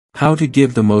How to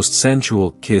give the most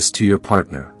sensual kiss to your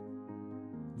partner.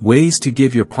 Ways to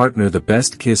give your partner the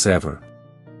best kiss ever.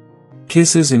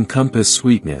 Kisses encompass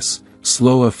sweetness,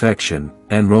 slow affection,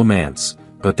 and romance,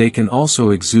 but they can also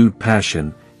exude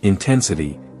passion,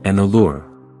 intensity, and allure.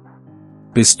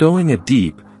 Bestowing a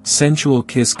deep, sensual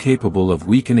kiss capable of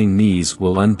weakening knees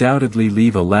will undoubtedly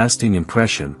leave a lasting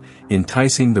impression,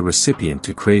 enticing the recipient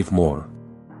to crave more.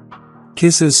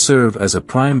 Kisses serve as a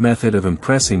prime method of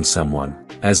impressing someone,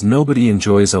 as nobody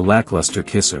enjoys a lackluster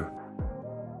kisser.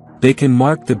 They can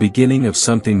mark the beginning of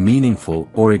something meaningful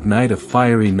or ignite a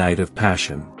fiery night of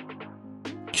passion.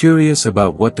 Curious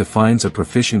about what defines a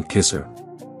proficient kisser?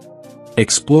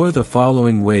 Explore the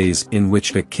following ways in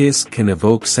which a kiss can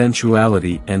evoke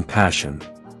sensuality and passion.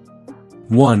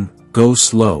 1. Go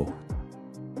slow.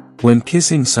 When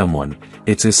kissing someone,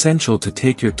 it's essential to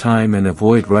take your time and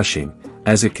avoid rushing,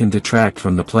 as it can detract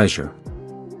from the pleasure.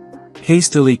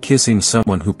 Hastily kissing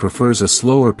someone who prefers a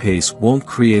slower pace won't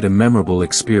create a memorable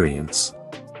experience.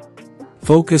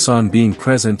 Focus on being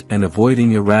present and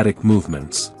avoiding erratic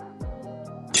movements.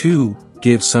 2.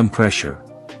 Give some pressure.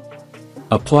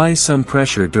 Apply some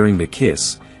pressure during the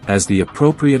kiss, as the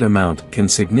appropriate amount can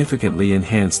significantly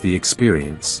enhance the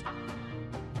experience.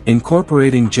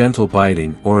 Incorporating gentle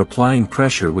biting or applying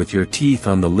pressure with your teeth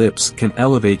on the lips can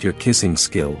elevate your kissing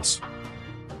skills.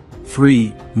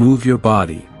 3. Move your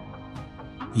body.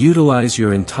 Utilize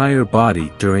your entire body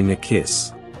during a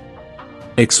kiss.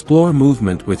 Explore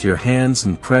movement with your hands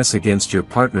and press against your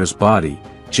partner's body,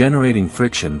 generating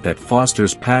friction that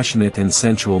fosters passionate and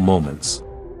sensual moments.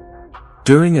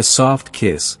 During a soft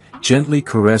kiss, gently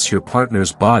caress your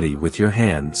partner's body with your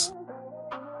hands.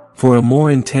 For a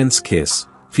more intense kiss,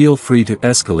 feel free to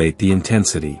escalate the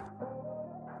intensity.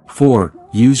 4.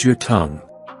 Use your tongue.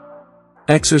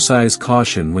 Exercise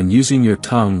caution when using your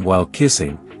tongue while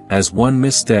kissing, as one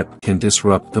misstep can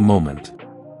disrupt the moment.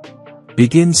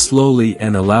 Begin slowly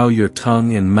and allow your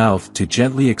tongue and mouth to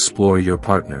gently explore your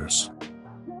partner's.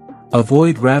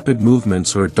 Avoid rapid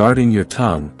movements or darting your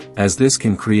tongue, as this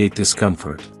can create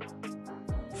discomfort.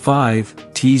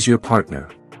 5. Tease your partner.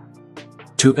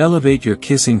 To elevate your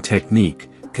kissing technique,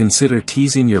 consider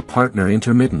teasing your partner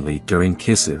intermittently during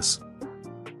kisses.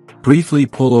 Briefly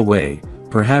pull away,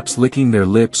 perhaps licking their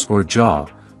lips or jaw,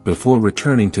 before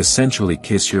returning to sensually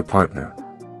kiss your partner.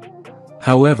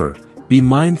 However, be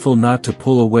mindful not to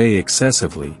pull away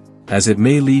excessively, as it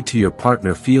may lead to your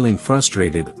partner feeling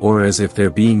frustrated or as if they're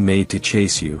being made to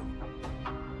chase you.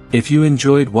 If you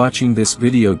enjoyed watching this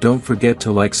video, don't forget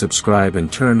to like, subscribe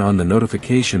and turn on the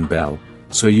notification bell,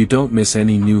 so you don't miss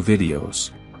any new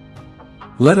videos.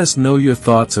 Let us know your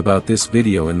thoughts about this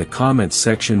video in the comments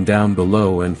section down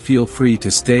below, and feel free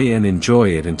to stay and enjoy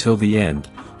it until the end.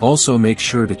 Also make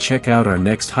sure to check out our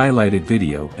next highlighted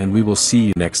video, and we will see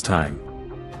you next time.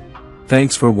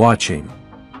 Thanks for watching.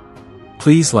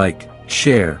 Please like,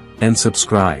 share, and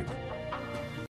subscribe.